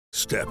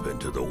Step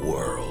into the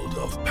world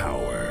of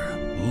power,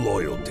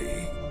 loyalty,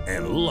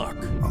 and luck.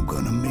 I'm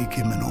gonna make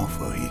him an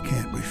offer he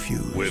can't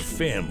refuse. With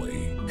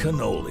family,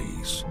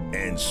 cannolis,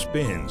 and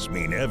spins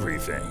mean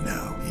everything.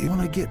 Now, you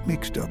wanna get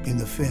mixed up in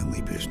the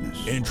family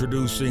business.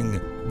 Introducing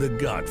The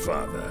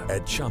Godfather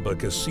at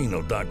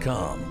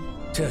ChumbaCasino.com.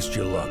 Test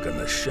your luck in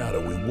the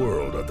shadowy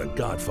world of The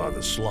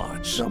Godfather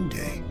slot.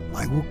 Someday,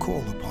 I will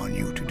call upon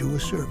you to do a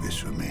service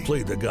for me.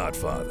 Play The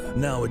Godfather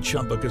now at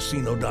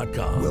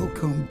ChumbaCasino.com.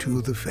 Welcome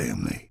to the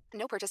family.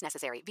 No purchase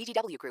necessary.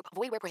 VGW Group.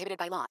 Void where prohibited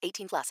by law.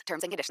 18 plus.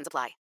 Terms and conditions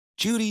apply.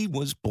 Judy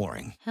was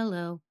boring.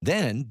 Hello.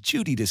 Then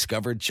Judy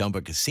discovered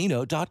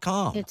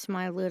ChumbaCasino.com. It's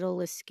my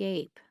little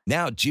escape.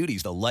 Now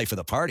Judy's the life of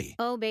the party.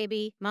 Oh,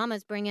 baby,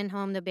 mama's bringing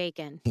home the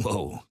bacon.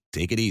 Whoa,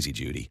 take it easy,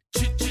 Judy.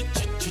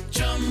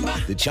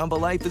 The Chumba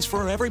life is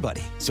for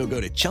everybody. So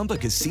go to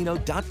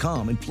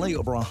ChumbaCasino.com and play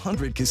over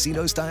 100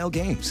 casino-style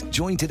games.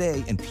 Join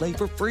today and play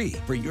for free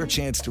for your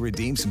chance to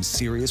redeem some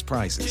serious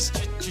prizes.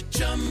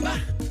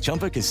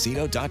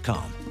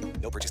 ChumbaCasino.com.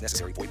 No purchase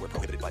necessary. Void where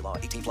prohibited by law.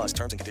 18 plus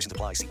terms and conditions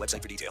apply. See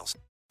website for details.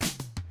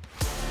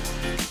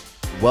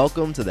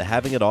 Welcome to the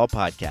Having It All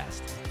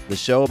podcast, the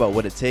show about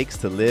what it takes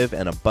to live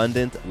an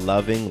abundant,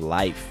 loving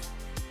life.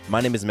 My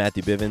name is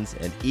Matthew Bivens,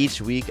 and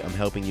each week I'm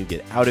helping you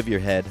get out of your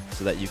head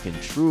so that you can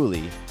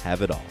truly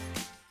have it all.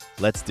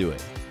 Let's do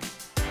it.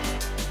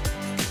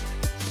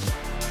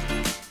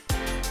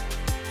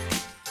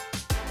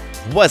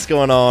 What's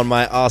going on,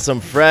 my awesome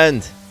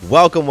friend?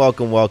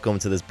 Welcome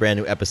to this brand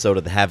new episode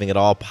of the Having It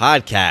All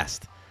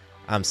podcast.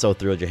 I'm so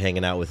thrilled you're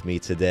hanging out with me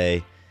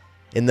today.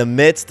 In the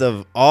midst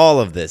of all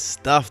of this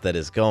stuff that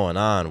is going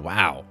on,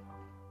 wow,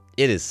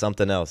 it is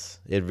something else.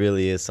 It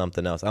really is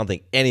something else. I don't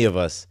think any of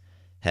us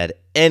had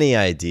any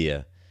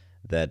idea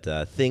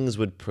that things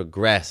would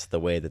progress the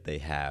way that they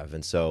have.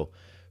 And so,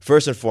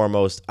 first and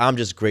foremost, I'm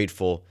just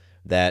grateful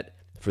that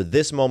for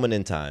this moment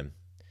in time,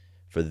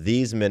 for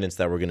these minutes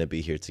that we're going to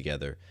be here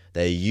together,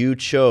 that you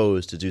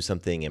chose to do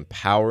something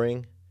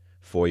empowering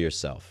for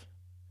yourself.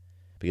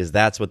 Because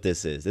that's what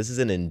this is. This is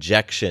an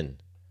injection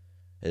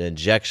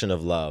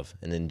of love,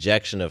 an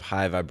injection of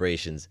high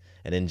vibrations,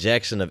 an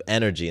injection of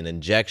energy, an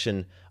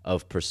injection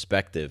of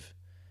perspective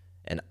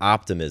and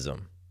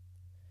optimism.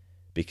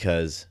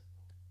 Because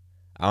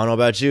I don't know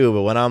about you,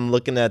 but when I'm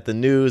looking at the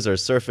news or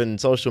surfing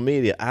social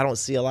media, I don't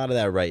see a lot of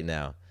that right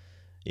now,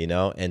 you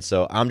know? And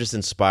so I'm just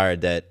inspired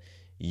that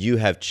you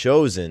have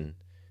chosen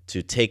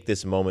to take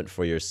this moment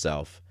for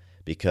yourself,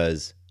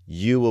 because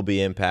you will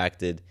be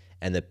impacted,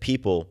 and the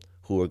people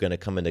who are going to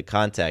come into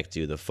contact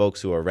you, the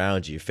folks who are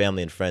around you, your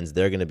family and friends,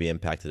 they're going to be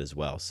impacted as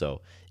well.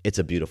 So it's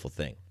a beautiful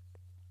thing.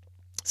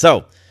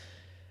 So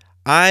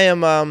I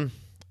am,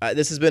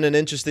 this has been an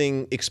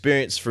interesting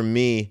experience for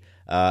me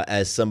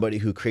as somebody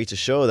who creates a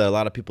show that a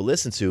lot of people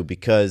listen to,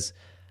 because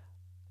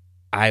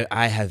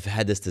I have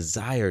had this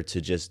desire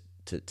to just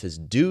to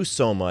do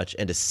so much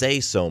and to say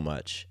so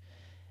much.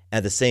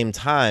 At the same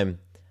time,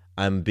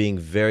 I'm being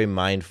very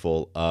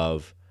mindful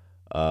of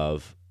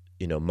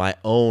my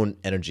own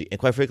energy and,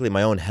 quite frankly,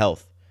 my own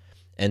health.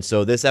 And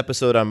so this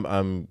episode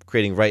I'm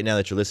creating right now,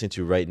 that you're listening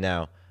to right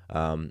now,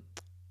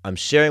 I'm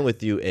sharing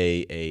with you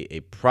a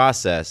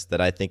process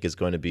that I think is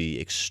going to be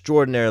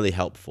extraordinarily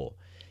helpful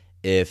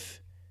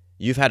if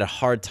you've had a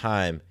hard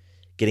time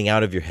getting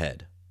out of your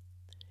head.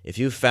 If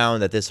you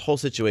found that this whole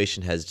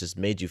situation has just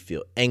made you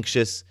feel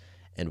anxious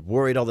and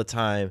worried all the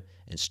time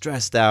and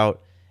stressed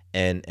out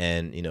and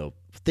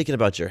thinking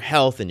about your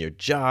health and your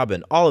job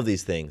and all of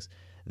these things,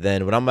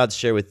 then what I'm about to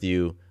share with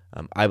you,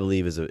 I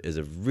believe is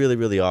a really,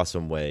 really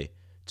awesome way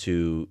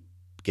to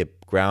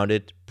get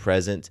grounded,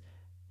 present,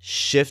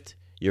 shift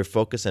your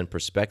focus and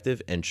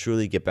perspective, and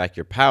truly get back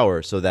your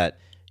power so that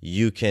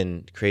you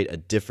can create a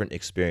different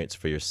experience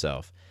for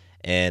yourself.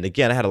 And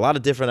again, I had a lot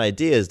of different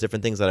ideas,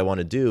 different things that I want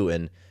to do,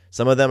 and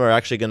some of them are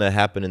actually going to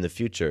happen in the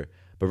future.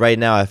 But right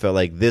now, I felt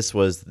like this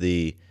was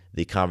the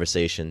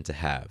conversation to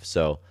have.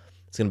 So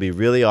it's going to be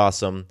really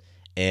awesome.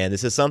 And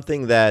this is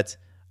something that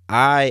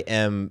I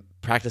am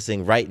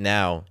practicing right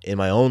now in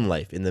my own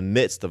life, in the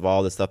midst of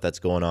all the stuff that's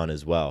going on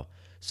as well.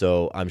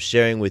 So I'm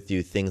sharing with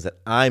you things that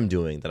I'm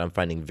doing that I'm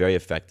finding very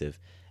effective.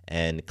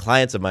 And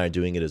clients of mine are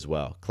doing it as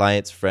well.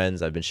 Clients,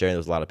 friends, I've been sharing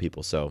with a lot of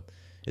people. So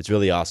it's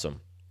really awesome.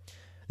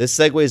 This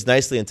segues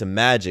nicely into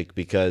magic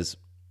because,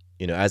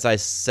 as I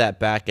sat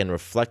back and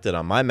reflected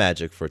on my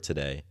magic for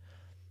today,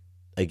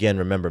 again,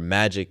 remember,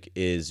 magic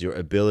is your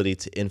ability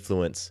to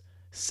influence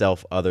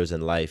self, others,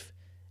 and life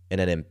in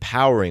an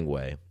empowering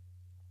way.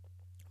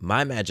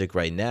 My magic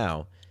right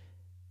now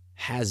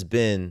has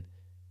been,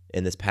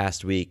 in this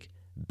past week,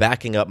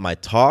 backing up my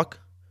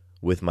talk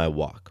with my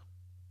walk.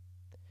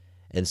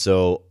 And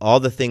so all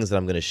the things that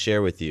I'm going to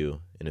share with you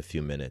in a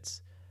few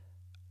minutes,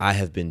 I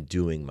have been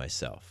doing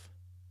myself.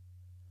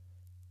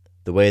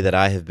 The way that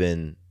I have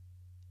been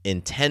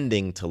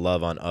intending to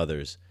love on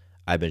others,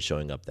 I've been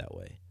showing up that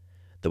way.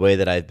 The way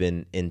that I've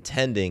been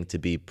intending to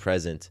be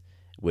present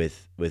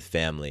with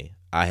family,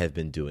 I have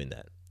been doing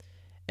that.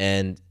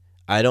 And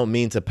I don't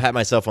mean to pat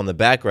myself on the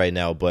back right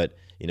now, but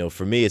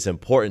for me, it's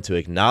important to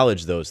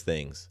acknowledge those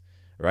things,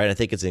 right? I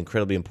think it's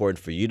incredibly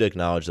important for you to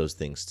acknowledge those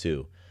things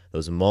too.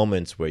 Those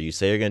moments where you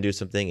say you're going to do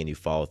something and you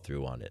follow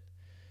through on it.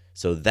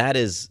 So that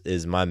is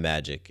my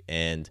magic,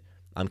 and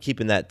I'm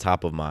keeping that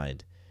top of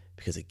mind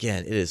because,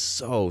 again, it is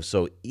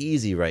so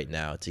easy right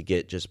now to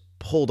get just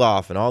pulled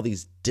off in all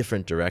these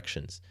different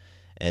directions.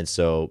 And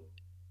so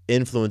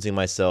influencing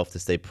myself to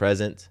stay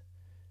present,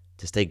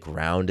 to stay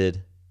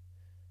grounded,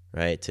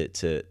 right?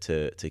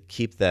 To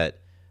keep that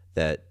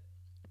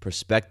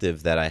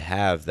perspective that I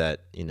have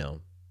that,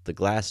 the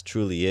glass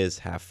truly is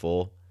half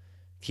full,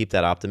 keep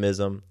that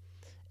optimism,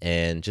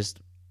 and just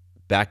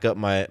back up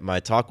my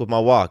talk with my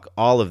walk.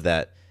 All of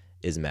that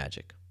is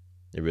magic.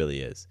 It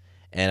really is.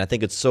 And I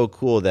think it's so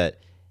cool that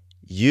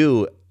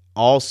you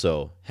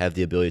also have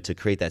the ability to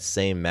create that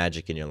same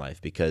magic in your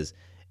life, because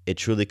it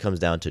truly comes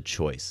down to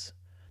choice.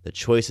 The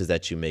choices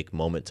that you make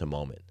moment to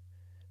moment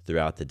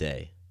throughout the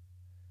day.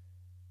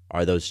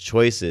 Are those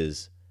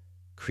choices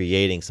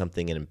creating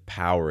something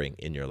empowering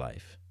in your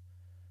life?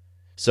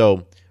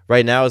 So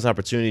right now is an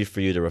opportunity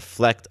for you to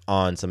reflect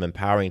on some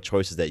empowering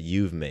choices that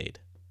you've made.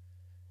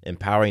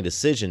 Empowering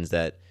decisions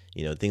that,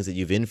 things that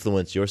you've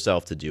influenced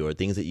yourself to do, or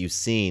things that you've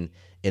seen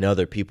in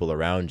other people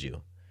around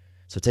you.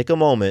 So take a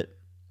moment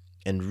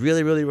and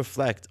really, really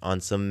reflect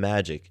on some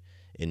magic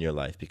in your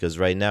life, because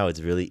right now it's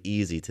really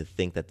easy to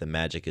think that the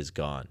magic is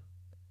gone,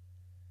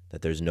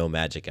 that there's no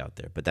magic out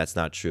there, but that's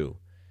not true.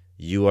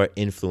 You are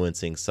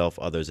influencing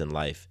others in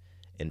life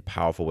in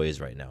powerful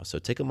ways right now. So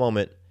take a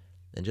moment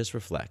and just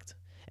reflect.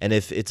 And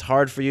if it's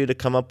hard for you to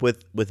come up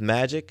with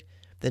magic,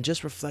 then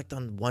just reflect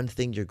on one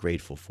thing you're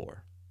grateful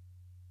for,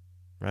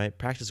 right?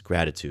 Practice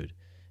gratitude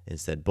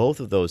instead. Both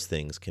of those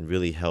things can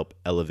really help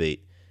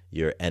elevate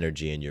your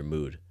energy and your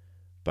mood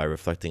by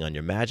reflecting on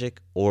your magic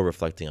or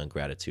reflecting on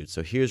gratitude.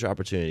 So here's your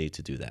opportunity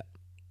to do that.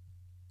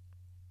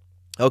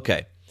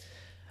 Okay.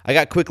 I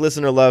got quick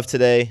listener love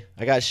today.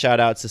 I got shout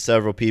outs to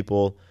several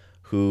people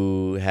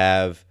who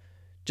have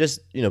just,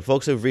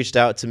 folks who've reached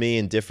out to me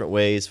in different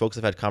ways, folks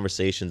I've had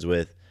conversations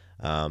with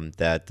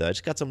that I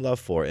just got some love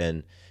for.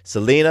 And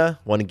Selena,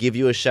 want to give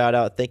you a shout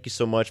out. Thank you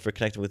so much for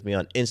connecting with me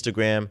on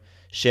Instagram,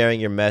 sharing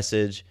your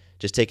message,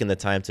 just taking the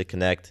time to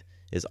connect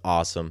is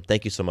awesome.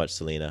 Thank you so much,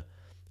 Selena.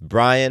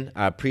 Brian,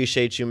 I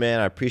appreciate you, man.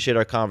 I appreciate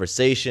our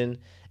conversation,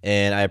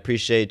 and I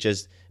appreciate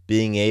just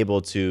being able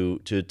to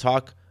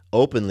talk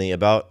openly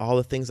about all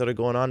the things that are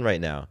going on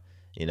right now.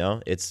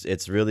 It's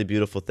a really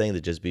beautiful thing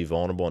to just be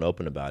vulnerable and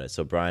open about it.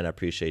 So, Brian, I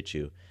appreciate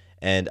you.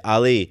 And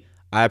Ali,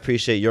 I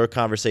appreciate your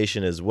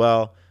conversation as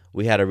well.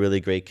 We had a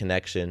really great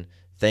connection.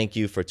 Thank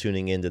you for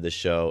tuning into the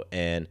show,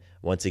 and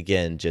once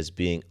again, just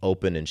being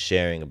open and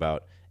sharing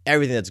about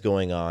everything that's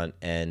going on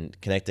and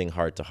connecting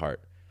heart to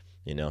heart.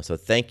 So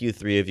thank you,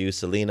 three of you,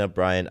 Selena,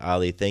 Brian,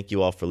 Ali. Thank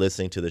you all for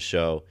listening to the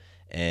show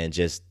and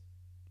just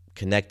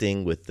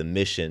connecting with the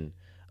mission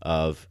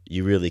of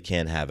you really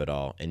can have it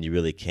all, and you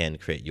really can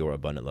create your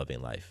abundant,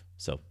 loving life.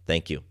 So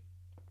thank you.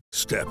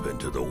 Step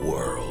into the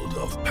world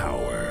of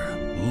power,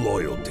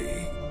 loyalty,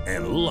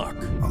 and luck.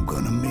 I'm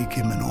gonna make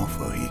him an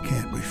offer he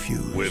can't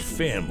refuse. With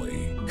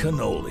family,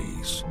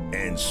 cannolis,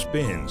 and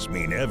spins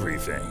mean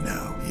everything.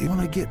 Now, you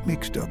wanna get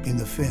mixed up in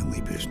the family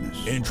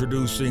business.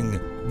 Introducing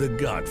The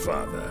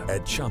Godfather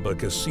at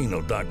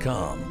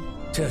ChumbaCasino.com.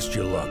 Test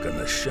your luck in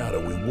the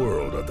shadowy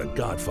world of The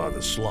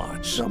Godfather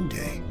slot.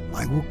 Someday,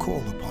 I will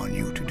call upon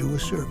you to do a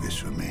service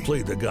for me.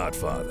 Play The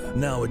Godfather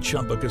now at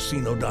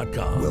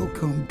ChumbaCasino.com.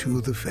 Welcome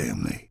to the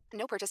family.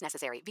 No purchase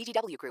necessary.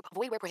 VGW Group.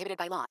 Void where prohibited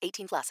by law.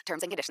 18 plus.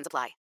 Terms and conditions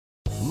apply.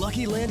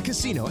 Lucky Land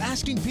Casino,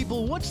 asking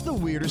people, what's the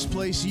weirdest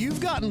place you've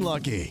gotten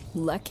lucky?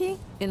 Lucky?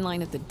 In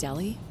line at the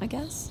deli, I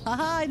guess?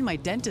 Aha, in my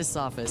dentist's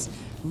office.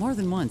 More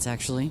than once,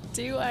 actually.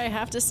 Do I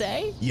have to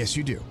say? Yes,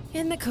 you do.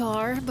 In the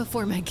car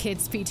before my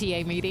kids'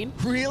 PTA meeting.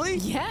 Really?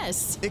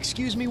 Yes.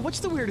 Excuse me, what's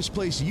the weirdest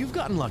place you've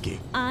gotten lucky?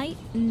 I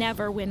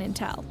never win and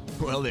tell.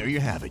 Well, there you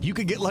have it. You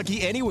can get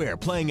lucky anywhere,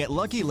 playing at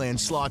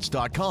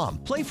LuckyLandSlots.com.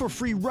 Play for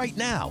free right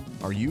now.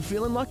 Are you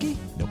feeling lucky?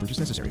 No purchase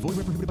necessary. Void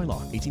where prohibited by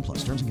law. 18 plus.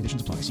 Terms and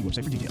conditions apply. See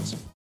website for details.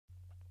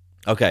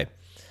 Okay.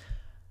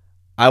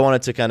 I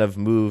wanted to kind of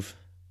move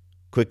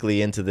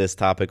quickly into this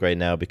topic right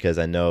now because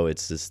I know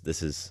it's just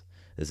this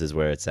is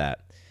where it's at.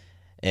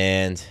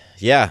 And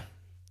yeah,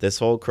 this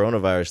whole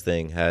coronavirus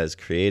thing has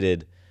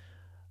created,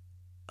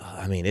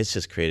 it's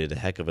just created a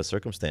heck of a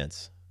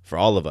circumstance for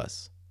all of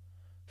us.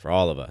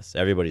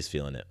 Everybody's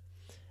feeling it.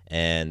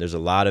 And there's a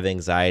lot of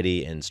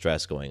anxiety and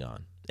stress going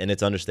on. And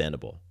it's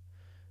understandable.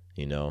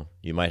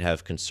 You might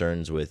have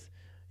concerns with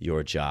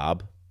your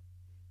job,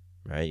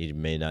 right? You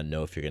may not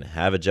know if you're going to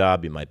have a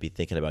job. You might be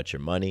thinking about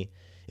your money.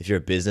 If you're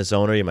a business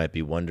owner, you might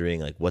be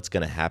wondering what's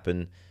going to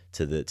happen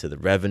to the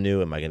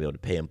revenue. Am I going to be able to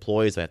pay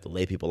employees? Do I have to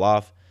lay people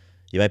off?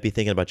 You might be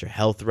thinking about your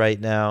health right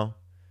now.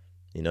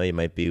 You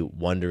might be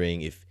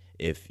wondering if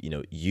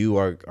you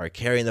are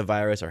carrying the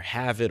virus or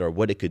have it, or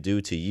what it could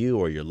do to you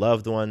or your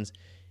loved ones.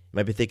 You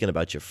might be thinking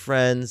about your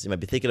friends. You might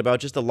be thinking about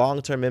just the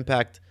long-term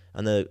impact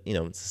on the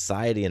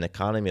society and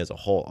economy as a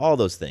whole. All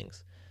those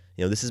things.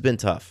 This has been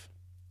tough.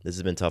 This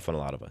has been tough on a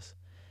lot of us.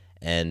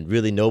 And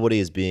really nobody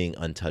is being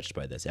untouched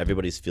by this.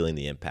 Everybody's feeling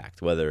the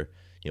impact, whether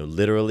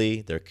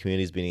literally their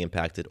communities being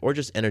impacted, or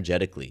just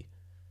energetically,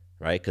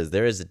 right? Because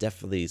there is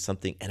definitely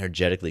something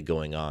energetically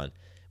going on.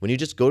 When you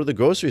just go to the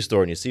grocery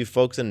store and you see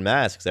folks in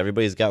masks,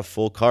 everybody's got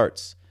full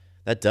carts,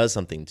 that does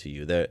something to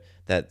you.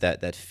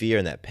 That fear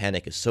and that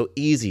panic is so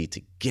easy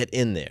to get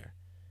in there.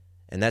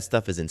 And that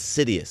stuff is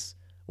insidious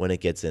when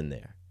it gets in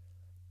there.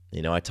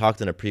 I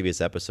talked in a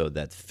previous episode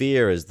that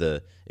fear is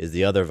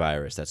the other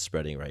virus that's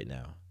spreading right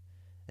now.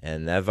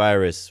 And that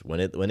virus, when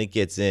it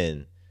gets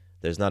in,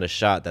 there's not a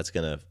shot that's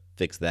going to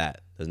fix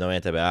that. There's no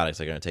antibiotics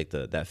that are going to take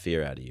that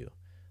fear out of you.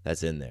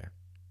 That's in there.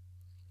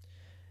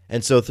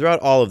 And so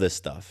throughout all of this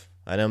stuff,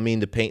 I don't mean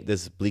to paint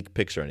this bleak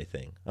picture or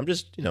anything. I'm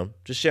just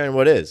sharing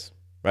what is,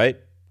 right?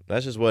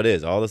 That's just what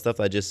is. All the stuff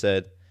I just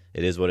said,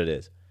 it is what it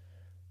is.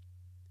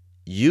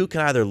 You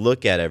can either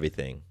look at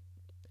everything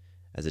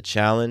as a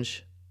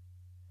challenge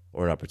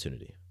or an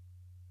opportunity.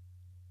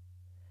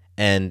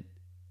 And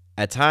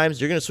at times,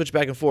 you're going to switch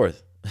back and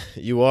forth.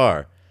 You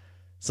are.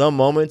 Some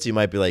moments you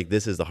might be like,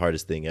 this is the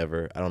hardest thing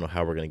ever. I don't know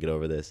how we're going to get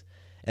over this.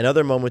 And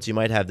other moments you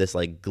might have this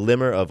like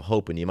glimmer of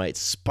hope, and you might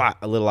spot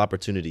a little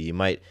opportunity. You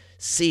might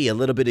see a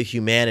little bit of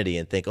humanity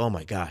and think, oh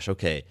my gosh,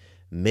 okay,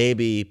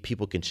 maybe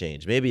people can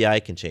change. Maybe I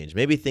can change.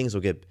 Maybe things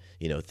will get,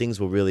 things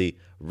will really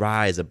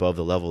rise above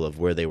the level of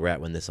where they were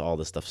at when all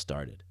this stuff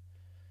started.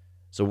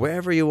 So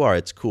wherever you are,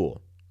 it's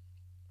cool.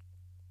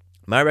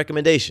 My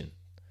recommendation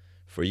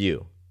for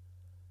you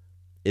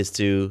is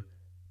to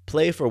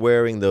play for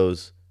wearing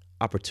those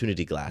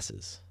opportunity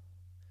glasses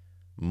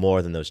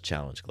more than those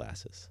challenge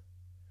glasses.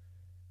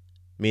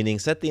 Meaning,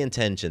 set the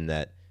intention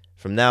that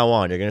from now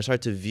on, you're going to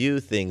start to view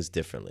things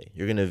differently.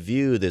 You're going to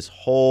view this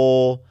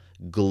whole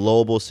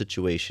global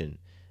situation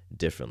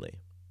differently.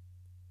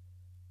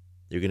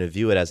 You're going to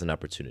view it as an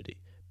opportunity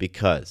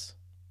because,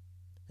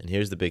 and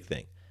here's the big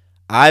thing,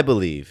 I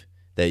believe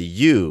that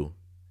you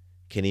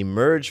can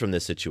emerge from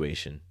this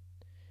situation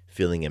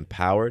feeling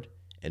empowered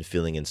and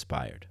feeling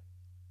inspired.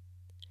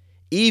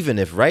 Even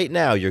if right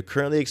now you're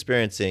currently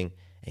experiencing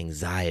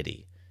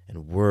anxiety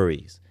and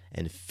worries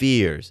and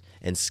fears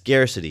and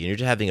scarcity, and you're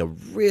just having a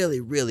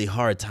really, really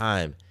hard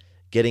time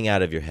getting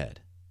out of your head.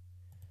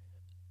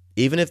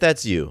 Even if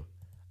that's you,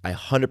 I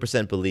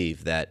 100%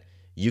 believe that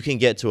you can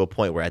get to a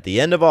point where at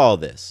the end of all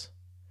this,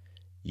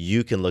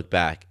 you can look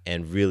back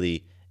and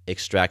really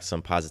extract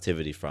some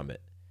positivity from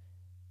it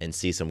and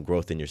see some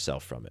growth in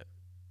yourself from it.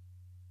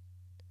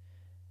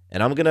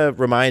 And I'm going to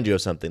remind you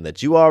of something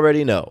that you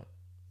already know.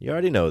 You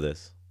already know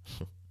this.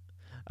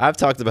 I've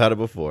talked about it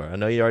before. I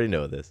know you already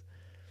know this.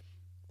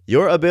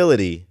 Your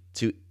ability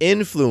to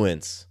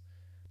influence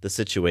the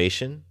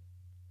situation,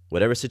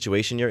 whatever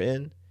situation you're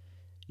in,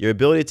 your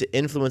ability to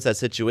influence that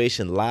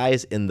situation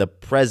lies in the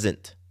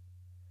present,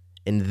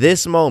 in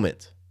this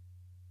moment.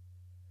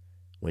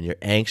 When you're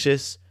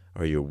anxious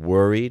or you're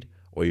worried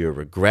or you're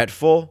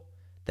regretful,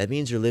 that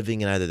means you're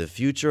living in either the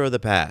future or the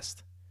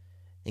past.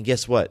 And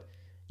guess what?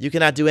 You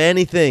cannot do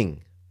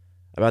anything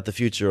about the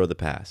future or the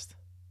past.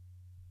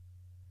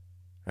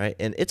 Right?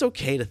 And it's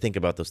okay to think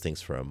about those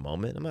things for a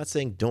moment. I'm not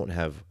saying don't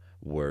have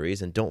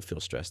worries and don't feel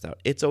stressed out.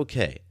 It's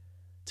okay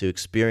to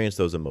experience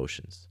those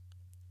emotions.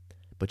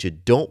 But you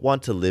don't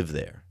want to live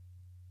there.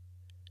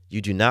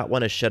 You do not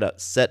want to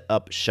set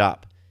up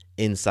shop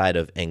inside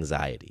of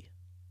anxiety.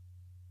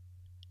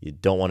 You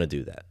don't want to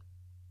do that.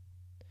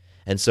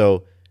 And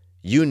so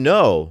you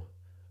know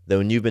that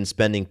when you've been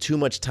spending too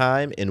much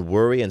time in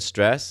worry and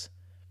stress,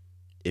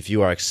 if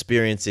you are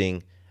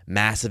experiencing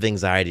massive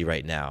anxiety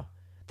right now,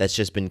 that's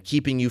just been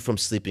keeping you from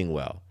sleeping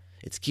well.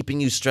 It's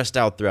keeping you stressed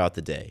out throughout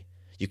the day.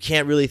 You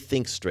can't really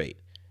think straight.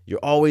 You're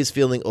always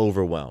feeling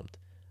overwhelmed.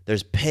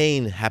 There's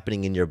pain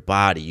happening in your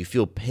body. You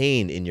feel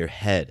pain in your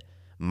head,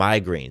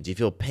 migraines. You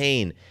feel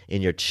pain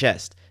in your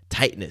chest,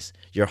 tightness.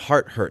 Your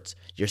heart hurts.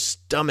 Your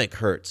stomach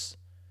hurts,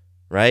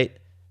 right?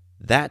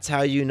 That's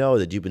how you know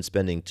that you've been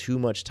spending too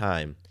much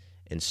time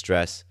in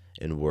stress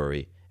and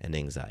worry and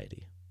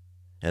anxiety.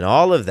 And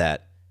all of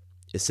that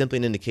is simply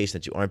an indication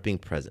that you aren't being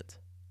present.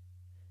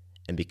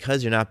 And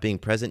because you're not being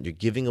present, you're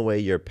giving away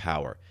your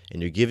power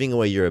and you're giving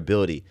away your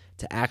ability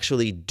to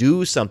actually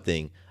do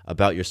something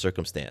about your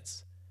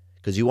circumstance.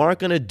 Because you aren't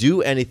going to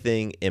do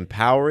anything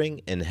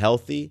empowering and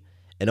healthy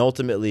and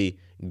ultimately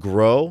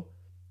grow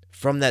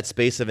from that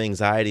space of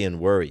anxiety and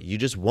worry. You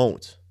just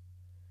won't.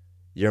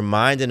 Your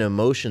mind and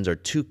emotions are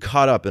too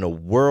caught up in a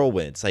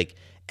whirlwind. It's like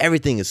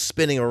everything is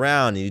spinning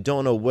around and you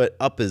don't know what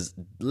up is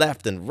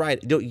left and right.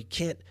 You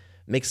can't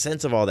make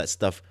sense of all that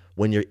stuff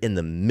when you're in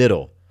the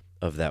middle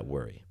of that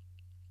worry.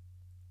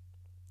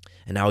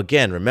 And now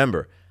again,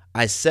 remember,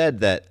 I said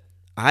that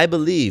I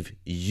believe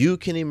you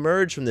can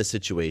emerge from this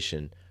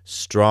situation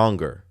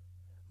stronger,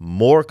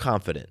 more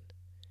confident,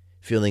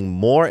 feeling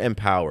more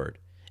empowered,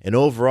 and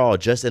overall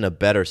just in a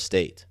better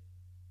state.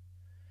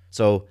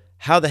 So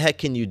how the heck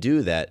can you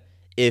do that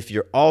if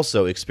you're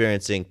also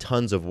experiencing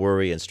tons of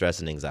worry and stress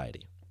and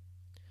anxiety?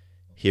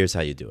 Here's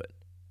how you do it.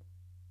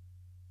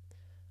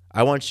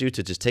 I want you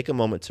to just take a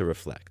moment to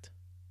reflect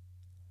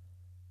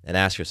and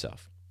ask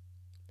yourself,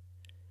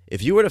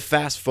 if you were to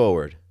fast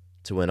forward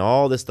to when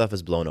all this stuff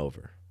is blown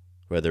over,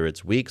 whether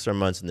it's weeks or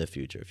months in the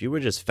future, if you were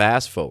just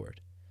fast forward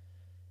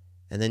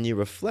and then you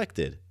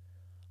reflected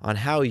on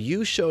how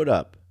you showed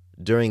up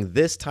during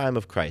this time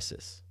of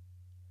crisis,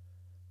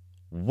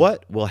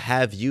 what will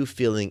have you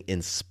feeling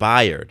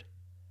inspired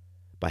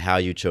by how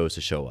you chose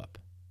to show up?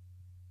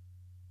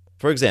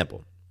 For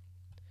example,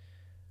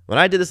 when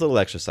I did this little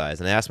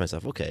exercise and I asked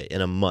myself, okay, in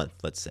a month,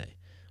 let's say,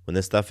 when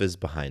this stuff is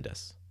behind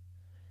us,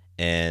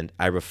 and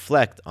I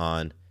reflect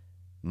on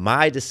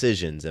my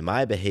decisions and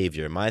my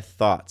behavior, my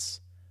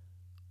thoughts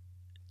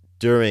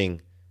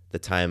during the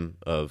time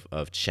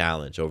of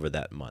challenge over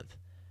that month,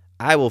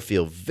 I will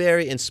feel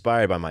very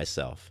inspired by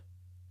myself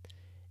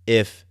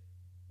if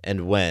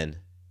and when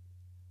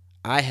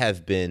I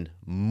have been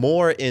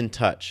more in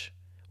touch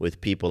with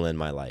people in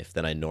my life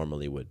than I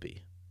normally would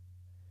be.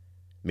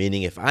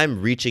 Meaning if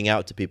I'm reaching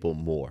out to people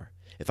more,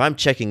 if I'm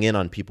checking in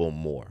on people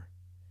more,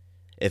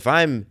 if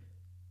I'm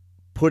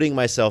putting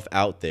myself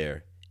out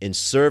there in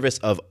service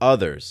of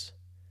others,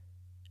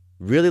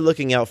 really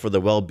looking out for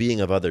the well-being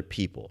of other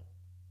people,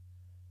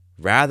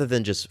 rather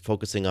than just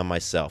focusing on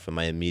myself and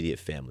my immediate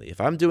family. If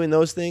I'm doing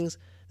those things,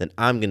 then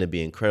I'm going to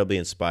be incredibly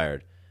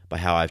inspired by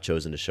how I've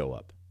chosen to show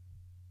up.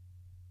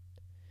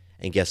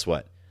 And guess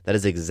what? That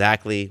is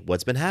exactly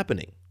what's been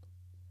happening.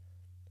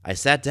 I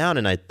sat down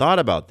and I thought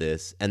about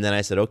this, and then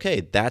I said,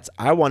 okay,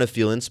 I want to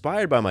feel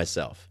inspired by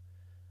myself.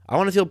 I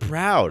want to feel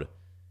proud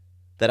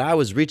that I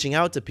was reaching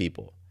out to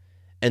people.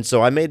 And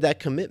so I made that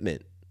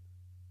commitment.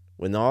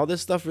 When all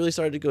this stuff really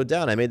started to go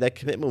down, I made that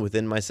commitment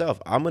within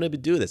myself. I'm going to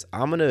do this.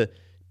 I'm going to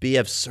be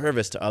of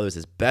service to others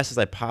as best as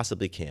I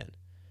possibly can.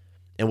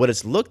 And what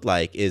it's looked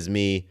like is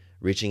me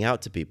reaching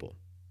out to people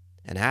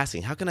and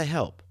asking, how can I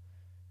help?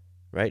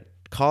 Right?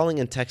 Calling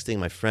and texting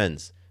my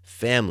friends,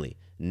 family,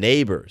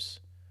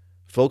 neighbors,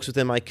 folks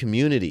within my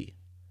community,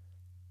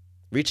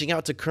 reaching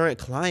out to current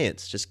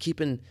clients, just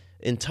keeping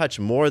in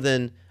touch more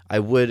than I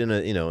would in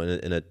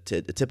a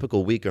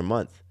typical week or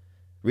month.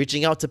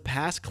 Reaching out to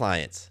past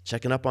clients,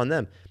 checking up on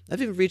them.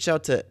 I've even reached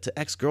out to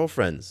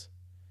ex-girlfriends,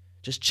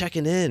 just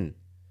checking in.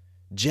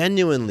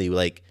 Genuinely,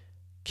 like,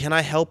 can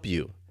I help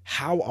you?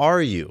 How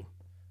are you?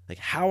 Like,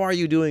 how are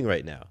you doing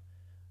right now?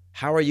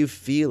 How are you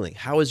feeling?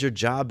 How has your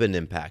job been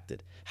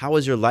impacted? How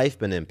has your life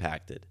been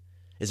impacted?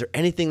 Is there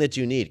anything that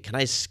you need? Can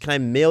I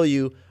mail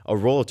you a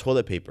roll of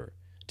toilet paper?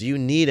 Do you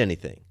need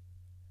anything?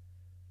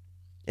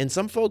 And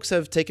some folks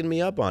have taken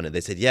me up on it.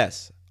 They said,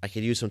 yes, I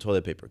could use some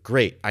toilet paper.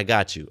 Great, I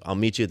got you. I'll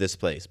meet you at this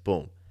place.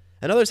 Boom.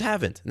 And others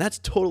haven't. And that's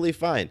totally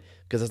fine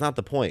because that's not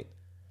the point.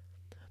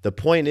 The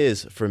point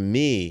is for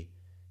me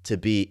to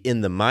be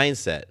in the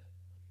mindset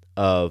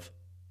of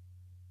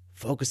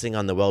focusing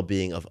on the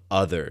well-being of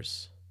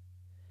others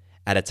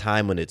at a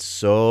time when it's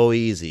so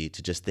easy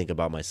to just think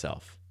about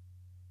myself.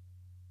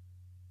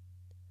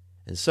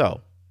 And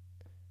so,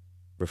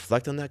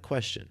 reflect on that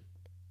question.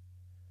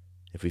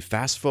 If we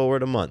fast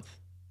forward a month,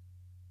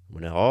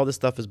 when all this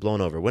stuff is blown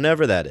over,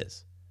 whenever that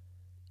is,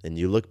 and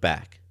you look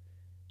back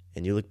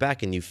and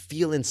you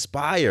feel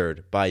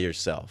inspired by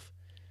yourself.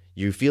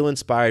 You feel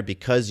inspired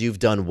because you've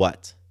done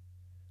what?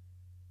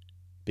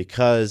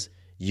 Because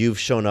you've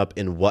shown up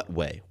in what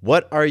way?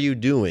 What are you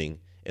doing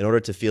in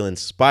order to feel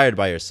inspired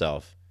by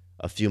yourself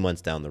a few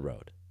months down the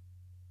road?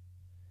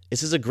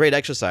 This is a great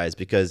exercise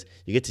because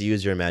you get to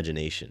use your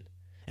imagination.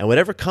 And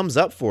whatever comes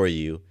up for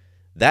you,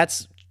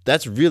 that's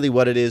really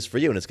what it is for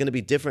you. And it's going to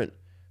be different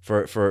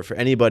for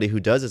anybody who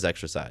does this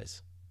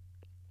exercise.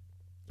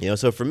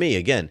 So for me,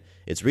 again,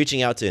 it's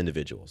reaching out to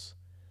individuals.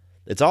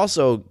 It's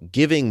also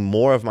giving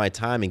more of my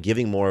time and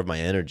giving more of my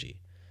energy.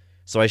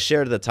 So I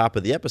shared at the top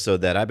of the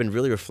episode that I've been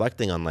really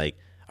reflecting on, like,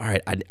 all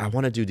right, I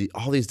want to do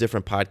all these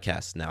different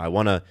podcasts now. I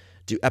want to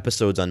do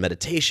episodes on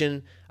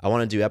meditation. I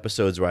want to do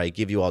episodes where I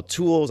give you all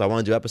tools. I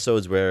want to do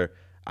episodes where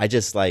I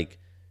just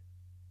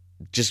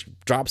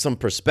drop some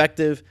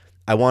perspective.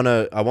 I want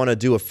to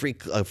do a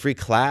free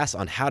class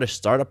on how to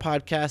start a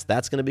podcast.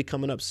 That's going to be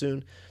coming up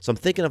soon. So I'm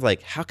thinking of,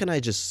 like, how can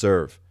I just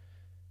serve?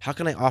 How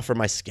can I offer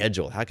my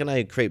schedule? How can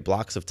I create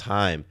blocks of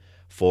time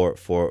for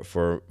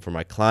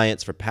my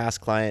clients, for past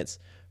clients,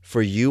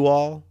 for you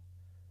all?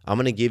 I'm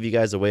going to give you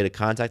guys a way to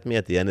contact me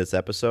at the end of this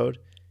episode.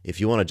 If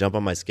you want to jump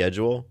on my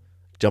schedule,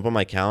 jump on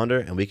my calendar,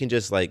 and we can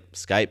just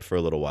Skype for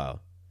a little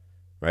while,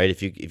 right?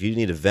 If you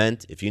need a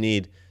vent, if you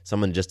need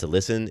someone just to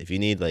listen, if you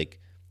need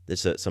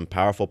some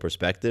powerful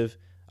perspective,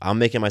 I'm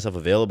making myself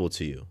available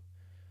to you.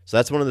 So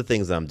that's one of the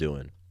things that I'm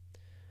doing.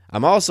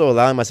 I'm also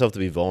allowing myself to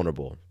be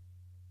vulnerable,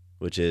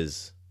 which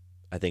is,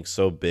 I think,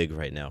 so big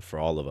right now for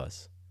all of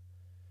us,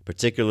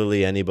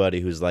 particularly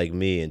anybody who's like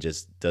me and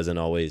just doesn't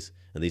always,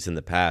 at least in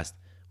the past,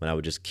 when I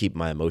would just keep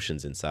my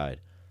emotions inside.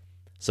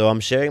 So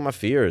I'm sharing my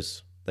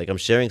fears. I'm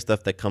sharing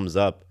stuff that comes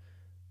up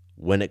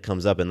when it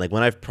comes up. And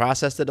when I've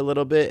processed it a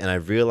little bit and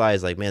I've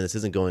realized, man, this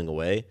isn't going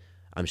away,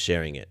 I'm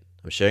sharing it.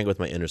 I'm sharing it with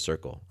my inner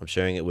circle. I'm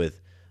sharing it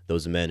with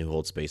those men who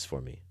hold space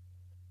for me.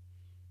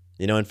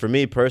 And for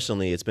me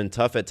personally, it's been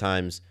tough at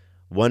times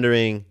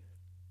wondering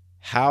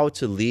how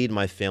to lead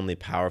my family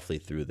powerfully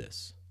through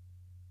this.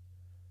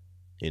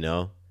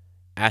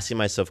 Asking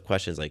myself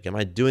questions like, am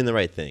I doing the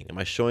right thing? Am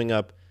I showing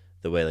up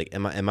the way, like,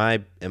 am I,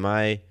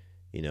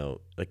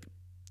 like,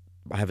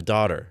 I have a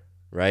daughter,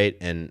 right?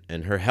 And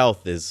her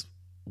health is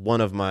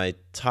one of my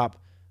top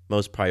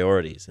most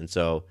priorities. And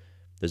so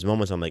there's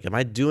moments I'm like, am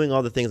I doing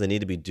all the things I need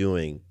to be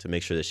doing to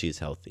make sure that she's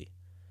healthy?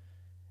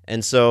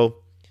 And so,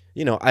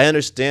 I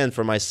understand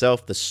for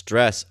myself the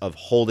stress of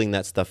holding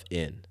that stuff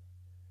in,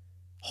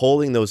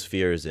 holding those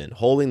fears in,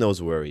 holding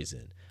those worries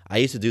in. I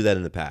used to do that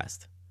in the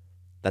past.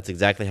 That's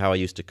exactly how I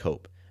used to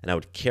cope. And I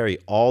would carry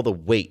all the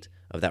weight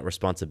of that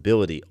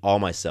responsibility all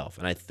myself.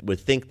 And I would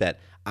think that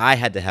I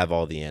had to have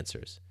all the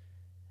answers.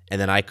 And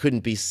then I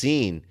couldn't be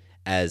seen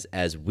as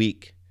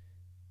weak.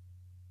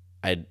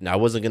 I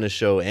wasn't going to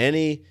show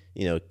any,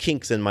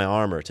 kinks in my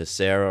armor to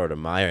Sarah or to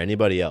Maya or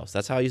anybody else.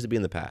 That's how I used to be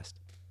in the past.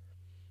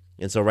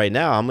 And so right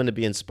now I'm going to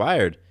be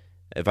inspired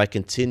if I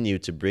continue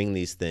to bring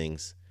these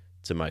things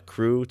to my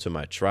crew, to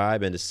my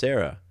tribe, and to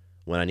Sarah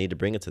when I need to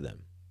bring it to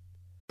them.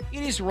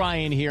 It is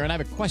Ryan here, and I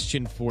have a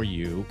question for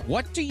you.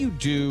 What do you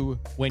do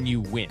when you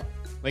win?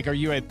 Like, are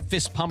you a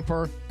fist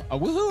pumper, a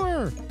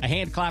woohooer, a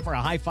hand clapper,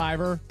 a high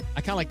fiver?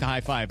 I kind of like the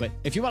high five, but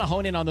if you want to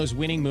hone in on those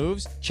winning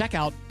moves, check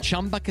out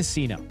Chumba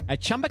Casino. At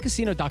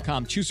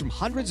ChumbaCasino.com, choose from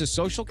hundreds of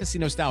social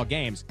casino-style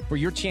games for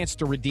your chance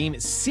to redeem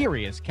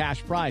serious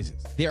cash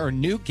prizes. There are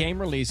new game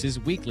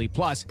releases weekly,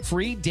 plus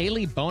free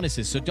daily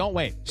bonuses, so don't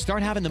wait.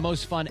 Start having the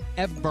most fun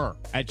ever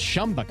at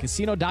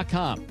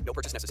ChumbaCasino.com. No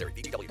purchase necessary.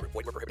 VGW Group.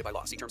 Void where prohibited by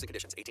law. See terms and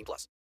conditions.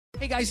 18+.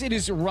 Hey guys, it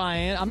is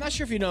Ryan. I'm not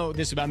sure if you know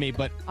this about me,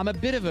 but I'm a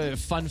bit of a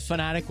fun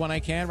fanatic when I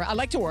can. I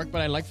like to work,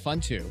 but I like fun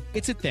too.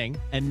 It's a thing.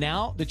 And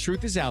now the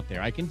truth is out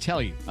there. I can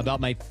tell you about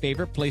my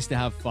favorite place to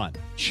have fun.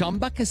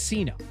 Chumba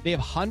Casino. They have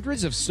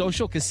hundreds of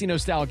social casino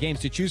style games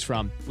to choose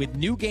from with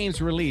new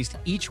games released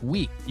each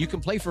week. You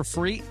can play for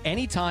free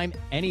anytime,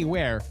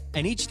 anywhere.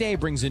 And each day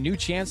brings a new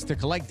chance to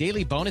collect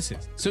daily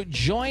bonuses. So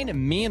join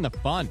me in the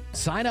fun.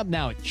 Sign up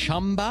now at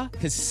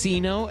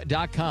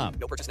ChumbaCasino.com.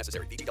 No purchase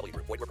necessary. VGW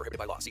Group. Void where prohibited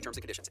by law. See terms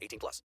and conditions.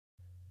 18+.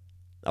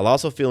 I'll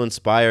also feel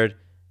inspired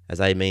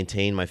as I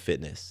maintain my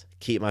fitness,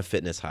 keep my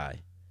fitness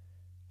high,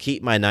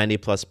 keep my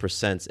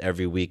 90+%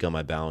 every week on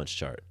my balance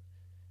chart,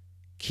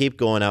 keep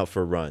going out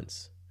for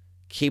runs,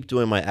 keep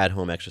doing my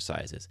at-home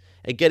exercises,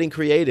 and getting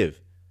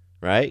creative,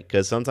 right?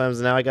 Because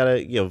sometimes now I got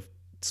to,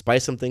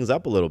 spice some things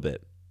up a little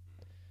bit.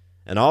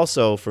 And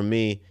also, for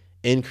me,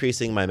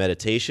 increasing my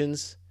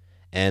meditations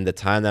and the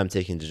time that I'm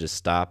taking to just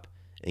stop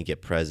and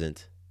get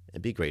present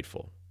and be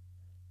grateful.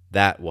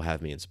 That will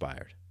have me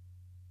inspired.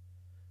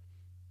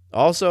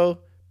 Also,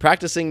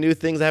 practicing new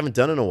things I haven't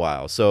done in a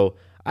while. So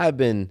I've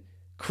been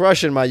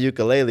crushing my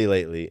ukulele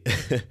lately.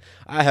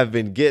 I have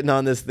been getting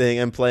on this thing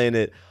and playing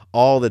it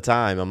all the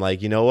time. I'm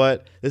like, you know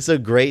what? This is a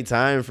great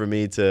time for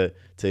me to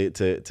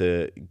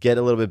get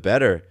a little bit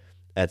better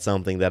at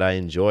something that I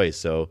enjoy.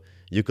 So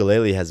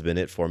ukulele has been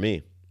it for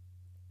me.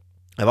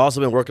 I've also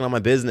been working on my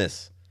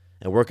business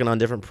and working on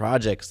different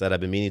projects that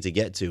I've been meaning to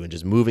get to and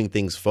just moving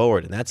things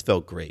forward. And that's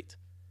felt great.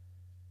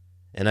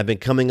 And I've been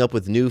coming up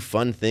with new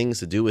fun things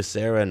to do with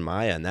Sarah and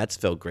Maya, and that's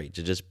felt great,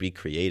 to just be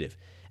creative.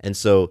 And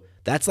so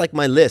that's like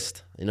my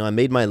list. I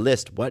made my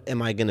list. What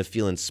am I going to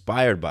feel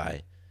inspired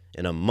by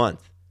in a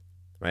month,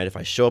 right? If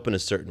I show up in a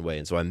certain way.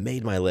 And so I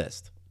made my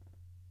list.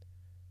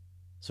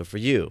 So for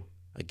you,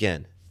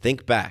 again,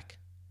 think back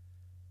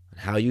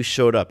on how you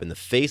showed up in the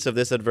face of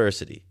this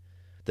adversity,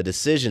 the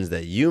decisions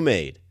that you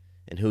made,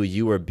 and who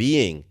you were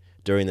being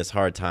during this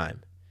hard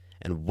time,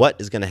 and what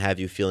is going to have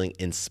you feeling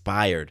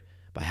inspired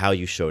by how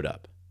you showed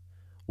up.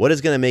 What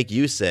is going to make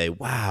you say,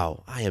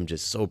 wow, I am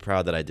just so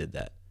proud that I did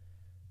that.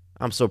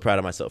 I'm so proud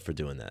of myself for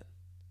doing that.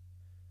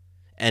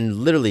 And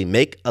literally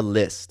make a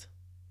list.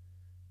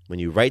 When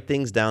you write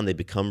things down, they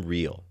become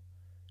real.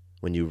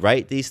 When you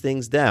write these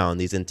things down,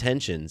 these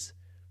intentions,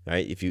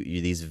 right? If you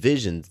these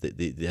visions,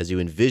 as you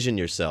envision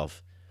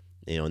yourself,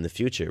 in the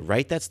future,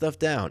 write that stuff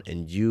down,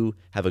 and you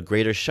have a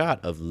greater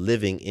shot of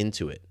living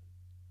into it.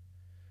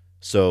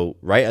 So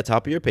write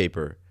atop of your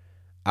paper,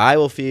 I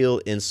will feel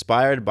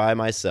inspired by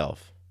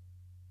myself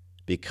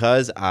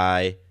because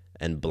I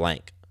and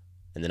blank.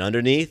 And then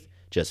underneath,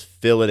 just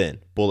fill it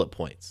in, bullet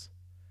points.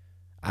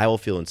 I will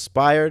feel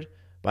inspired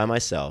by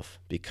myself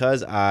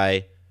because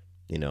I,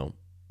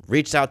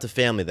 reached out to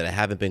family that I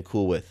haven't been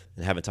cool with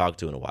and haven't talked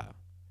to in a while.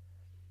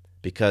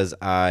 Because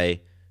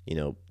I,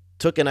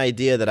 took an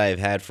idea that I've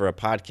had for a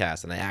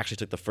podcast and I actually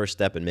took the first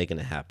step in making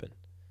it happen.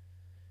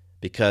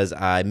 Because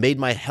I made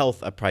my health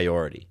a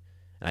priority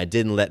and I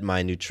didn't let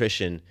my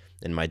nutrition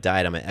and my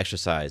diet and my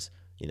exercise,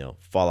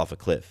 fall off a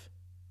cliff.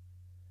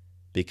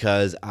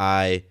 Because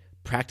I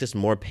practiced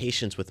more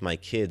patience with my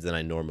kids than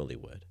I normally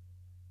would.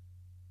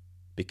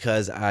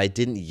 Because I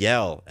didn't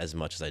yell as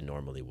much as I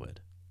normally would.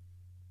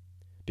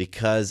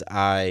 Because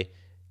I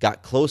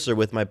got closer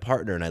with my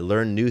partner and I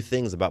learned new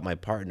things about my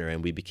partner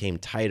and we became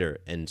tighter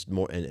and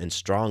more and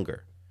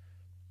stronger.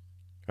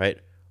 Right?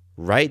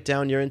 Write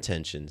down your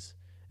intentions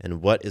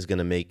and what is going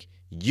to make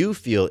you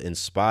feel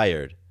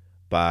inspired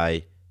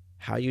by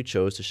how you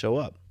chose to show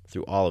up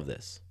through all of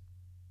this.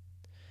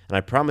 And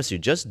I promise you,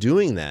 just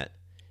doing that,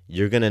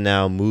 you're going to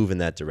now move in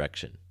that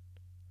direction.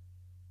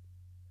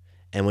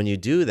 And when you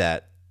do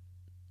that,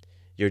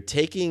 you're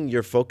taking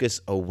your focus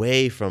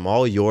away from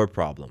all your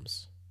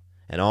problems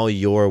and all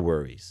your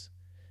worries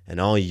and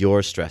all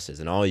your stresses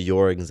and all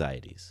your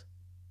anxieties.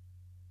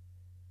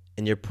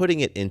 And you're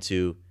putting it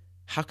into,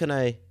 how can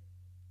I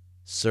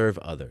serve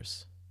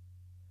others?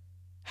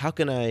 How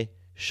can I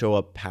show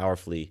up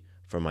powerfully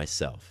for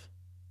myself?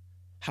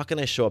 How can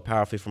I show up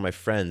powerfully for my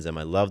friends and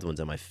my loved ones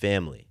and my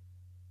family?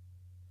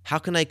 How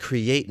can I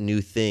create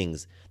new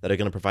things that are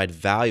going to provide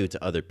value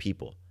to other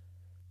people?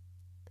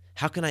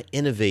 How can I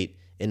innovate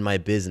in my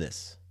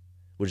business,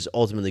 which is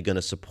ultimately going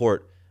to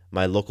support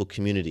my local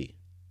community?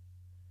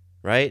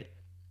 Right?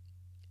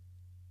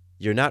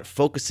 You're not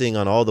focusing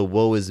on all the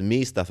woe is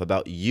me stuff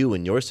about you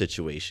and your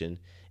situation,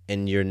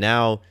 and you're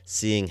now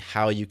seeing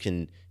how you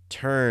can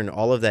turn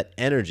all of that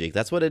energy.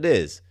 That's what it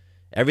is.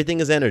 Everything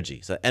is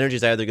energy. So energy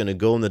is either going to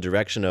go in the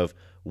direction of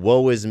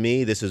woe is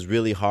me, this is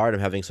really hard, I'm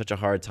having such a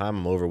hard time,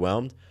 I'm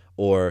overwhelmed,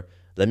 or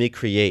let me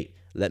create,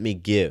 let me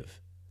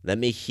give, let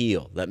me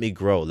heal, let me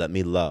grow, let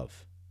me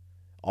love.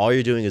 All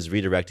you're doing is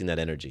redirecting that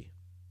energy.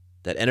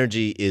 That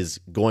energy is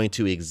going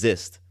to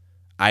exist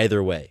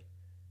either way,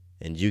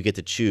 and you get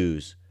to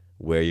choose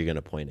where you're going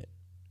to point it.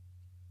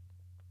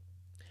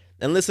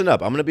 And listen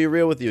up, I'm going to be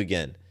real with you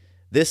again.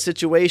 This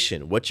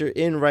situation, what you're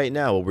in right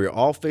now, what we're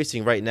all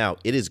facing right now,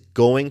 it is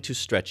going to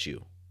stretch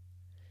you.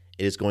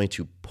 It is going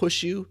to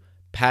push you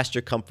past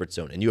your comfort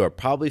zone, and you are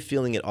probably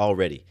feeling it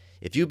already.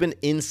 If you've been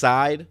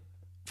inside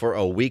for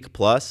a week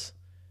plus,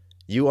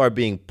 you are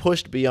being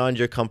pushed beyond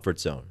your comfort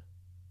zone.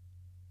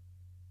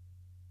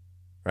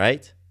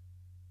 Right?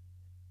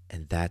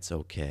 And that's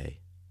okay.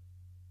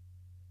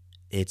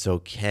 It's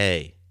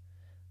okay.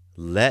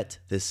 Let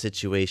this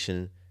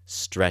situation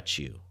stretch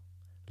you.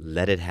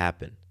 Let it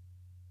happen.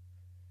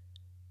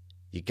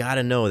 You got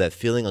to know that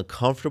feeling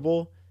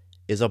uncomfortable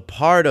is a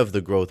part of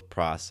the growth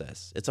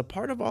process. It's a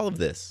part of all of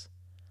this.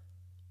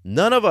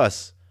 None of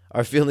us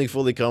are feeling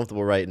fully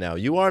comfortable right now.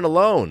 You aren't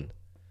alone.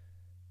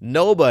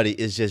 Nobody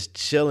is just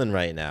chilling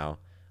right now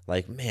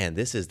like, man,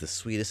 this is the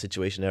sweetest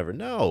situation ever.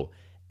 No,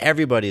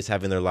 everybody is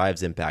having their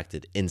lives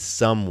impacted in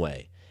some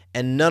way.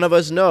 And none of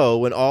us know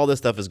when all this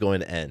stuff is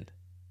going to end.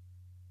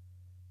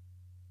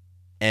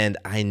 And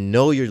I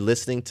know you're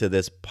listening to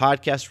this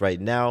podcast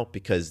right now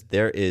because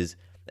there is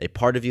a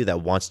part of you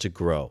that wants to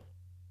grow.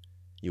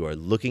 You are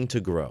looking to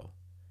grow.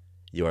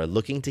 You are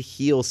looking to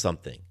heal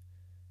something.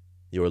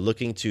 You are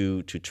looking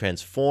to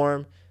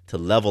transform, to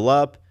level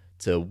up,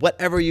 to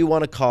whatever you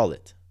want to call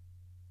it.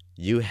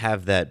 You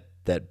have that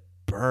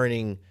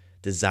burning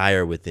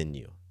desire within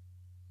you.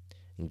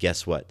 And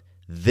guess what?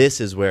 This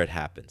is where it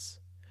happens.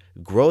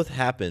 Growth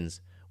happens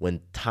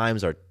when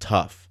times are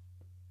tough.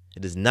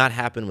 It does not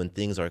happen when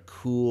things are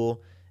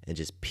cool and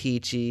just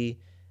peachy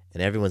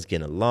and everyone's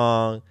getting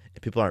along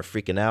and people aren't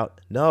freaking out.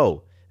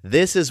 No,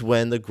 this is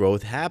when the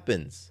growth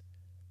happens.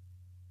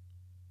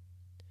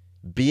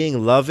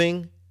 Being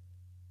loving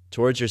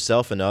towards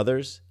yourself and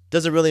others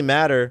doesn't really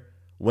matter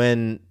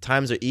when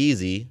times are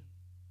easy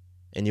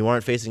and you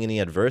aren't facing any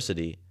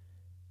adversity.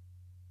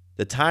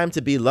 The time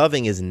to be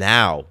loving is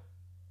now,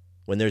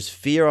 when there's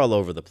fear all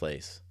over the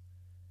place.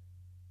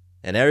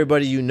 And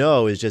everybody you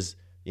know is just,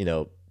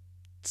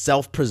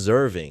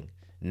 self-preserving.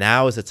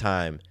 Now is the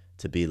time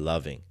to be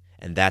loving.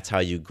 And that's how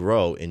you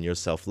grow in your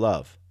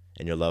self-love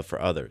and your love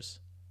for others.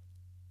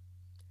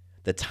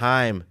 The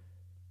time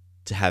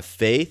to have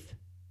faith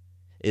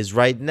is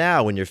right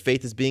now, when your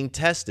faith is being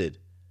tested.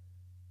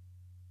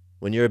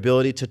 When your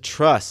ability to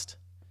trust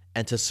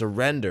and to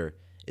surrender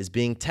is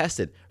being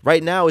tested.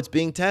 Right now, it's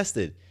being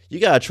tested. You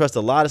got to trust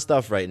a lot of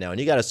stuff right now, and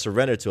you got to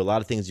surrender to a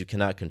lot of things you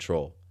cannot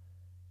control.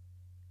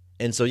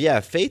 And so, yeah,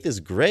 faith is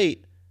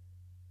great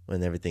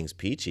when everything's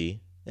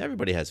peachy.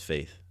 Everybody has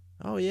faith.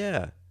 Oh,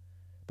 yeah.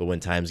 But when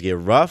times get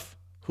rough,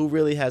 who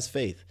really has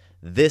faith?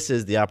 This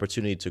is the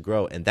opportunity to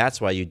grow, and that's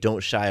why you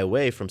don't shy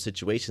away from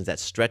situations that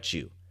stretch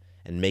you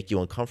and make you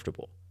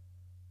uncomfortable.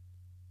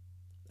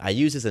 I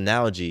use this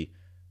analogy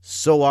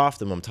so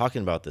often when I'm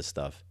talking about this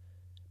stuff,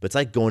 but it's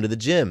like going to the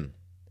gym.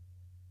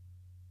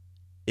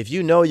 If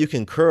you know you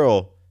can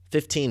curl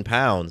 15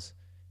 pounds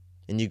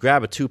and you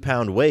grab a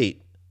 2-pound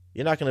weight,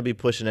 you're not going to be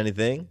pushing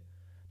anything.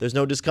 There's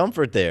no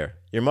discomfort there.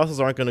 Your muscles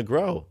aren't going to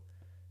grow.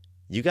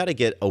 You got to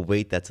get a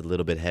weight that's a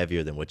little bit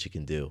heavier than what you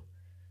can do.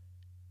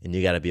 And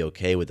you got to be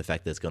okay with the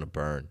fact that it's going to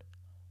burn.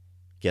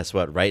 Guess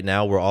what? Right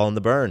now, we're all in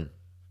the burn.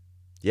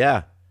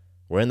 Yeah,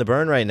 we're in the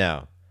burn right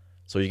now.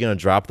 So you're going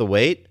to drop the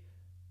weight,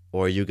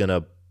 or are you going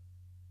to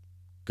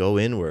go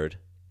inward,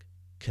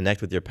 connect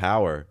with your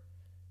power,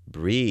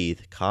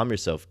 breathe, calm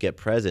yourself, get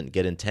present,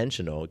 get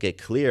intentional, get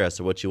clear as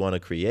to what you want to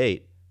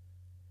create,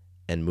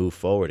 and move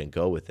forward and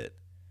go with it?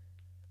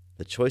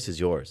 The choice is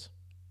yours.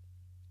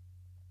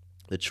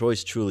 The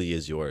choice truly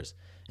is yours.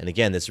 And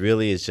again, this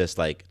really is just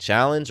like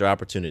challenge or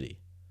opportunity.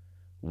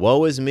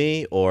 Woe is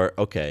me, or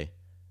okay,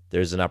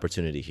 there's an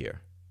opportunity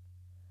here.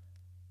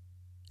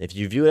 If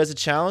you view it as a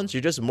challenge,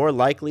 you're just more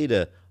likely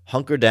to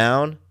hunker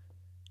down,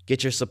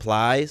 get your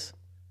supplies,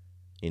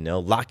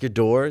 lock your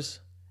doors,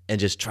 and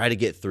just try to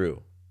get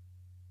through.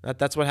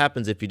 That's what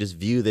happens if you just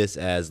view this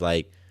as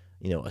like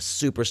a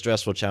super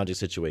stressful, challenging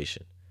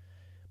situation.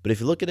 But if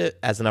you look at it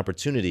as an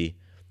opportunity,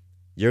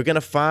 you're going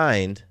to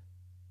find,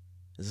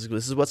 this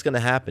is what's going to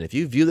happen. If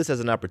you view this as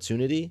an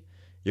opportunity,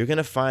 you're going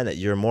to find that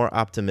you're more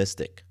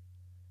optimistic.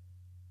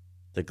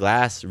 The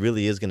glass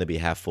really is going to be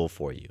half full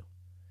for you.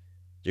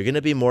 You're going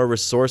to be more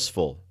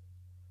resourceful.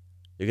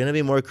 You're going to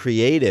be more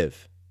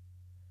creative.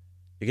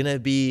 You're going to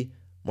be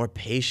more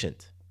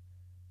patient.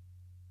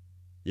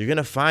 You're going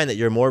to find that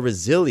you're more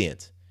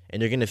resilient,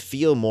 and you're going to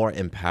feel more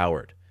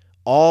empowered,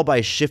 all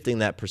by shifting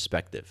that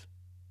perspective,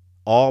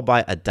 all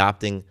by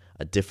adopting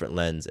a different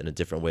lens and a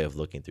different way of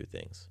looking through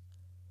things.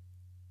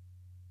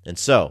 And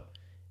so,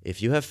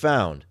 if you have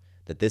found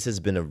that this has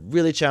been a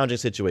really challenging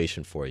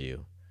situation for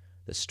you,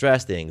 the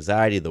stress, the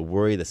anxiety, the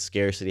worry, the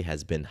scarcity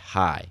has been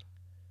high,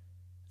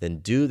 then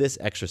do this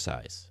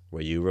exercise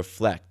where you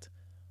reflect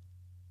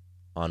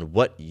on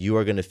what you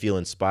are going to feel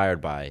inspired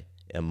by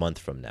a month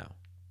from now.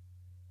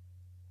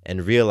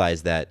 And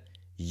realize that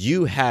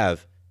you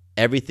have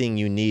everything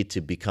you need to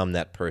become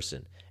that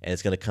person. And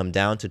it's going to come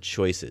down to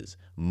choices,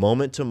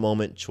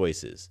 moment-to-moment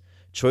choices.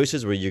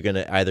 Choices where you're going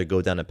to either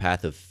go down a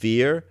path of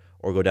fear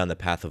or go down the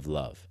path of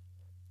love.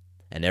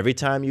 And every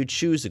time you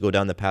choose to go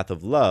down the path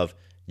of love,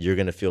 you're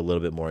going to feel a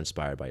little bit more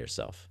inspired by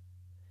yourself.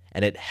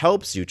 And it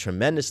helps you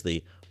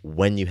tremendously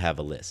when you have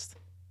a list.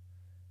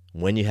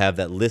 When you have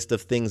that list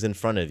of things in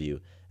front of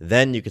you,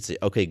 then you could say,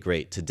 okay,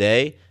 great.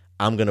 Today,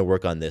 I'm going to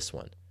work on this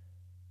one.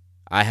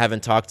 I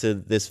haven't talked to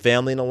this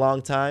family in a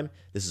long time.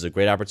 This is a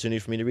great opportunity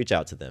for me to reach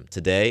out to them.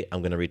 Today,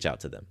 I'm going to reach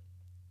out to them.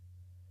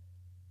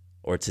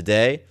 Or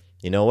today,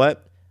 you know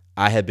what?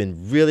 I have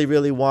been really,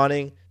 really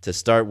wanting to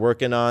start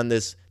working on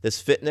this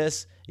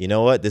fitness. You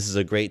know what? This is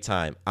a great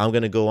time. I'm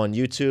going to go on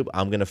YouTube.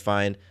 I'm going to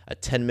find a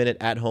 10-minute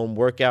at-home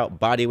workout,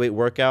 body weight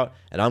workout,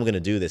 and I'm going to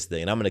do this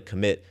thing. And I'm going to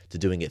commit to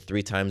doing it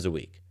 3 times a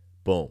week.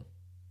 Boom.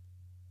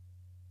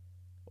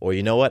 Or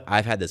you know what?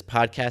 I've had this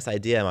podcast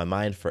idea in my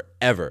mind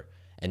forever.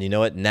 And you know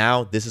what?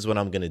 Now this is when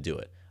I'm going to do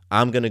it.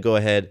 I'm going to go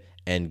ahead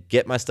and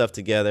get my stuff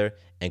together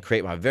and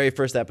create my very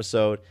first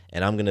episode.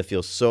 And I'm going to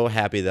feel so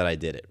happy that I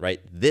did it,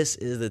 right? This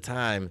is the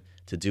time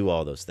to do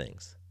all those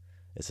things.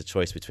 It's a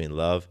choice between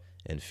love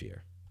and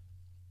fear.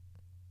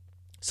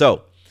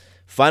 So,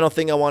 final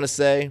thing I want to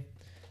say,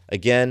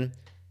 again,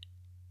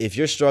 if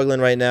you're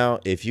struggling right now,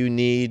 if you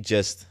need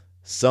just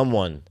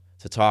someone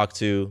to talk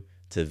to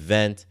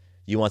vent,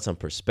 you want some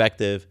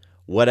perspective,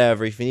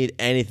 whatever, if you need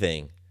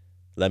anything,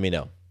 let me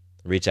know.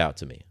 Reach out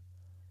to me.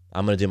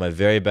 I'm going to do my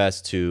very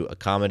best to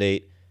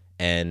accommodate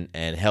and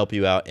help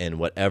you out in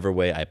whatever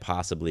way I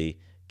possibly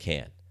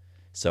can.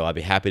 So I'd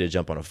be happy to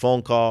jump on a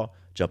phone call,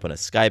 jump on a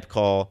Skype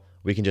call.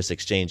 We can just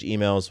exchange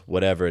emails,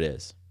 whatever it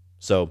is.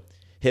 So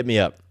hit me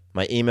up.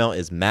 My email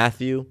is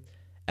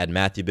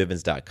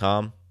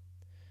matthew@matthewbivens.com.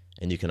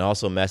 And you can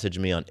also message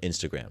me on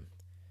Instagram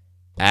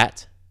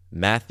at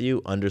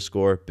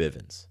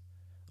Matthew_Bivens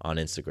on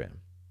Instagram.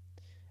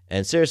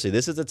 And seriously,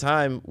 this is a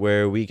time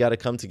where we got to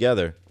come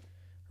together,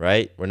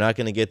 right? We're not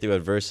going to get through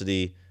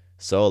adversity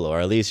solo, or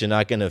at least you're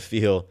not going to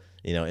feel,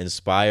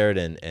 inspired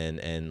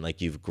and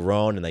like you've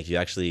grown and like you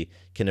actually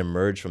can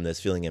emerge from this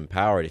feeling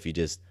empowered if you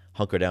just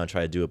hunker down and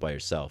try to do it by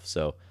yourself.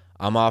 So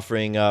I'm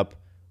offering up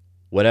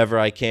whatever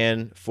I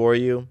can for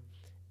you,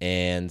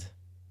 and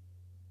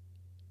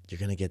you're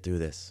going to get through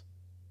this.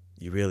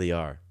 You really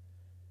are.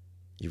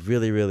 You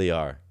really, really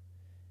are.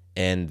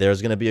 And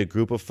there's going to be a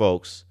group of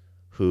folks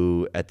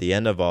who, at the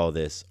end of all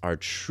this, are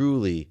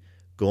truly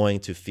going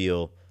to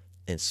feel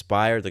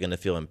inspired. They're going to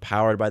feel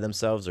empowered by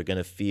themselves. They're going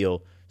to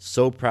feel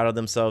so proud of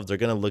themselves. They're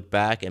going to look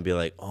back and be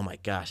like, oh my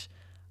gosh,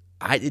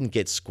 I didn't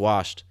get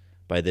squashed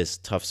by this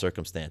tough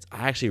circumstance.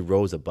 I actually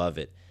rose above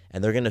it.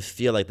 And they're going to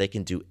feel like they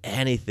can do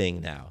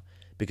anything now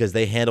because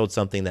they handled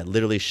something that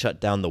literally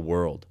shut down the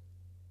world.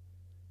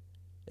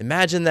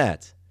 Imagine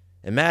that.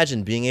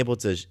 Imagine being able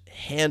to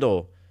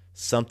handle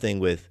something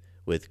with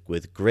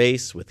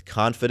grace, with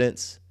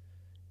confidence.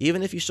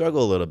 Even if you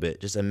struggle a little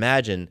bit, just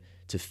imagine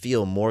to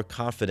feel more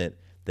confident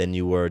than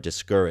you were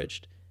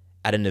discouraged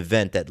at an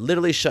event that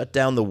literally shut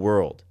down the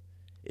world.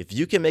 If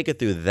you can make it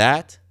through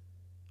that,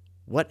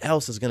 what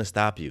else is going to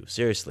stop you?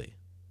 Seriously.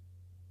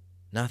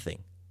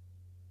 Nothing.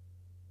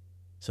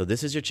 So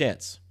this is your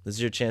chance. This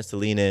is your chance to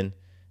lean in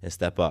and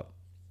step up.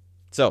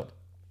 So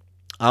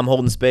I'm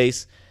holding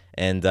space,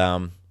 and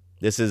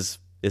it's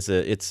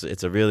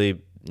a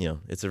really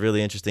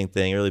interesting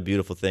thing, a really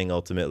beautiful thing.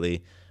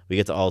 Ultimately, we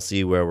get to all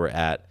see where we're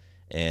at,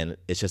 and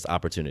it's just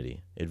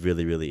opportunity. It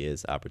really, really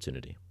is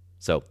opportunity.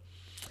 So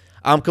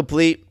I'm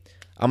complete.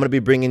 I'm going to be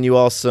bringing you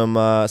all some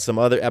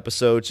other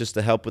episodes just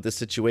to help with the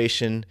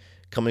situation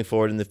coming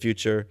forward in the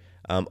future.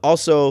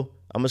 Also,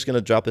 I'm just going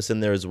to drop this in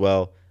there as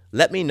well.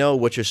 Let me know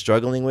what you're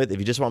struggling with if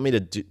you just want me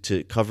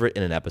to cover it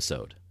in an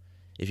episode.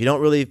 If you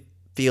don't really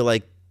feel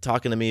like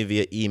talking to me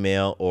via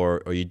email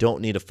or you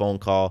don't need a phone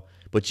call,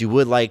 but you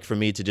would like for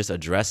me to just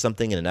address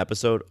something in an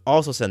episode,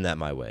 also send that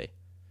my way,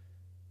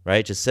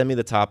 right? Just send me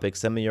the topic,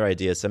 send me your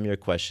ideas, send me your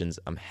questions.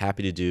 I'm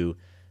happy to do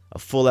a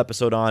full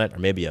episode on it, or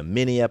maybe a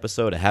mini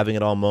episode, a having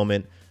it all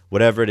moment,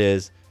 whatever it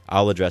is,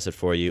 I'll address it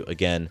for you.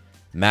 Again,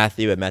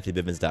 Matthew at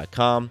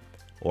MatthewBivens.com,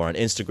 or on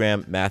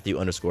Instagram,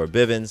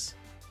 Matthew_Bivens.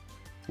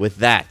 With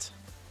that,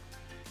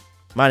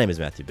 my name is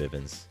Matthew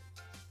Bivens.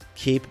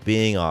 Keep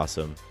being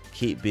awesome.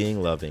 Keep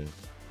being loving.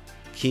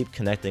 Keep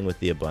connecting with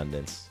the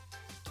abundance.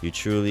 You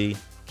truly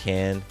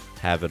can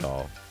have it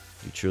all.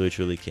 You truly,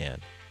 truly can.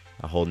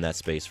 I hold in that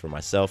space for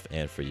myself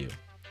and for you.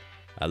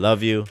 I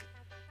love you.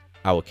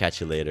 I will catch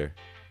you later.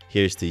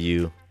 Here's to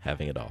you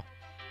having it all.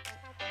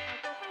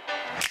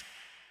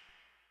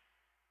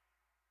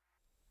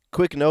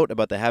 Quick note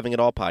about the Having It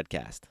All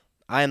podcast.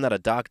 I am not a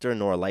doctor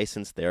nor a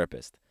licensed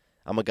therapist.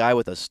 I'm a guy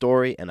with a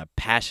story and a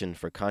passion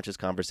for conscious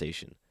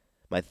conversation.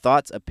 My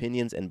thoughts,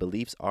 opinions, and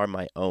beliefs are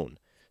my own.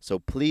 So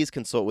please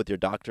consult with your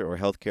doctor or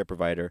healthcare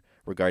provider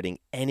regarding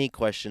any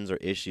questions or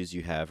issues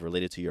you have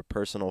related to your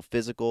personal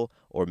physical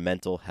or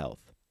mental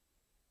health.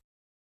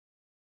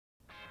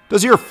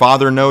 Does your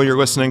father know you're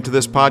listening to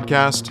this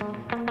podcast?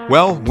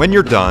 Well, when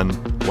you're done,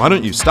 why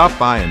don't you stop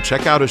by and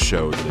check out a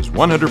show that is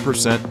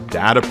 100%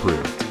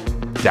 dad-approved,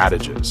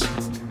 Dadages.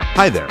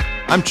 Hi there,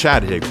 I'm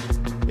Chad Higgle.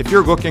 If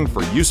you're looking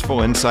for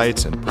useful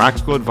insights and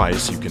practical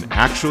advice you can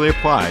actually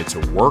apply to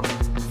work,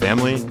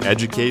 family,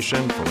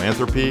 education,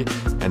 philanthropy,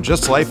 and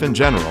just life in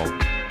general,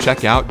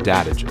 check out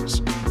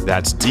Dadages.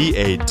 That's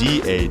Dadages,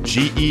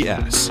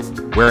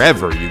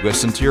 wherever you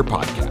listen to your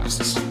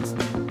podcasts.